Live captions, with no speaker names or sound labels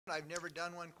I've never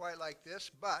done one quite like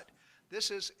this, but this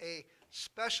is a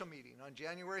special meeting on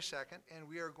January 2nd, and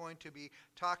we are going to be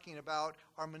talking about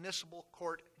our municipal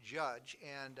court judge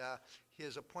and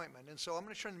his appointment. And so I'm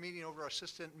going to turn the meeting over to our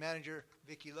Assistant Manager,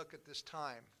 Vicki Look, at this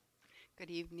time. Good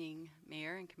evening,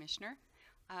 Mayor and Commissioner.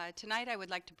 Tonight I would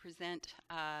like to present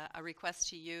a request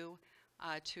to you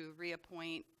to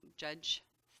reappoint Judge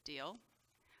Steele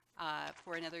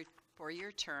for another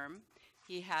 4-year term.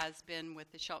 He has been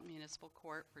with the Shelton Municipal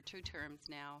Court for 2 terms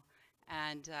now,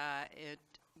 and it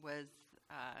was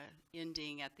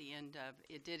ending at the end of,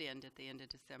 it did end at the end of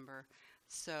December.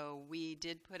 So we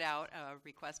did put out a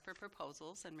request for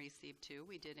proposals and received 2.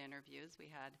 We did interviews. We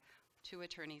had 2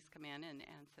 attorneys come in and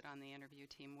sit on the interview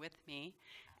team with me.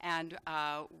 And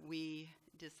we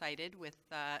decided with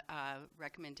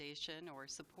recommendation or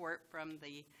support from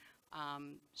the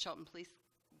Shelton Police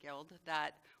Guild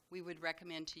that we would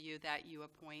recommend to you that you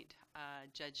appoint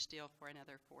Judge Steele for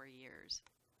another 4 years.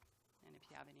 And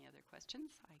if you have any other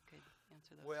questions, I could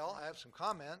answer those. Well, I have some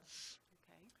comments.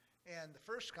 Okay. And the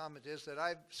first comment is that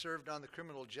I've served on the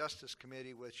Criminal Justice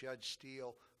Committee with Judge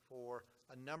Steele for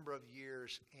a number of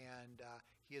years, and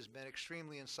he has been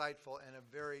extremely insightful and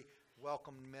a very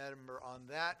welcome member on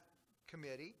that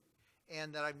committee,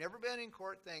 and that I've never been in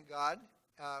court, thank God,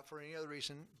 for any other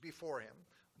reason before him,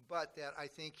 but that I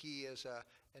think he is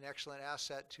an excellent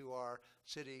asset to our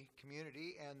city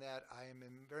community, and that I am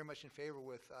very much in favor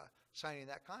with signing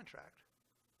that contract.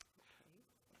 Okay.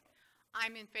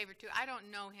 I'm in favor too. I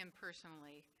don't know him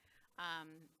personally,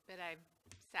 but I've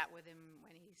sat with him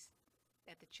when he's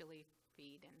at the chili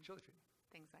feed and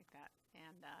things like that.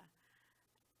 And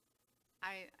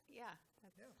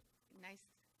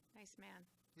nice man.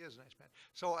 He is a nice man.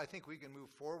 So I think we can move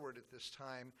forward at this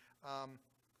time.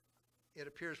 It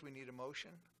appears we need a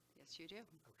motion. Yes, you do.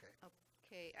 Okay.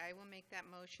 Okay, I will make that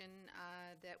motion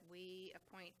that we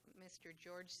appoint Mr.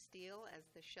 George Steele as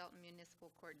the Shelton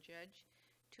Municipal Court Judge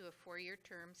to a 4-year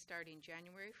term starting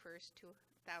January 1st,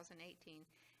 2018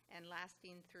 and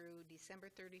lasting through December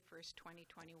 31st,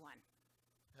 2021.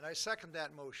 And I second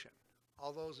that motion.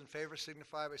 All those in favor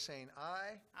signify by saying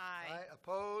aye. Aye. Aye.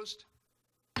 Opposed?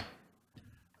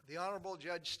 The Honorable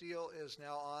Judge Steele is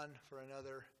now on for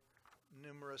another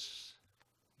numerous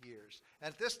years.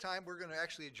 And at this time, we're going to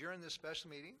actually adjourn this special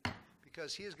meeting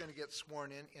because he is going to get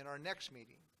sworn in our next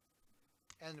meeting,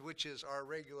 and which is our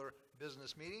regular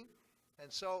business meeting.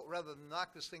 And so rather than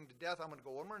knock this thing to death, I'm going to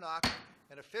go one more knock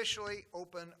and officially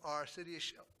open our City of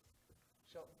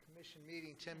Shelton Commission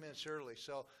meeting 10 minutes early.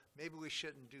 So maybe we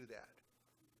shouldn't do that.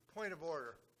 Point of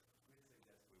order.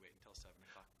 We wait until 7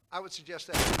 o'clock. I would suggest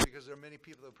that because there are many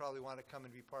people that probably want to come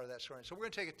and be part of that swearing. So we're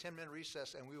going to take a 10-minute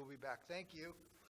recess and we will be back. Thank you.